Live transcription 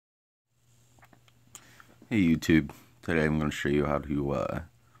Hey YouTube, today I'm going to show you how to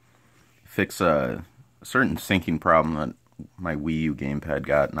fix a certain syncing problem that my Wii U Gamepad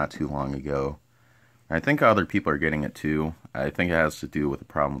got not too long ago. I think other people are getting it too. I think it has to do with a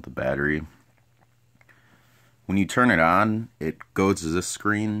problem with the battery. When you turn it on, it goes to this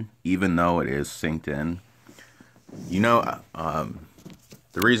screen even though it is synced in. You know,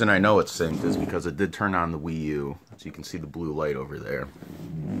 the reason I know it's synced is because it did turn on the Wii U, so you can see the blue light over there.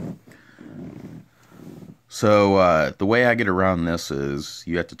 So the way I get around this is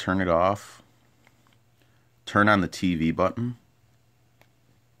you have to turn it off, turn on the TV button,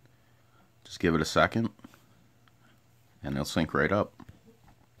 just give it a second, and it'll sync right up.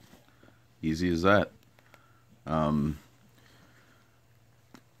 Easy as that.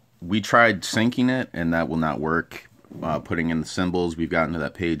 We tried syncing it, and that will not work. Putting in the symbols, we've gotten to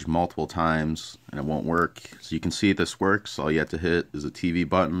that page multiple times, and it won't work. So you can see this works. All you have to hit is a TV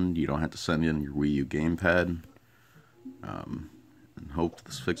button. You don't have to send in your Wii U Gamepad. And hope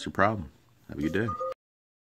this fixes your problem. Have a good day.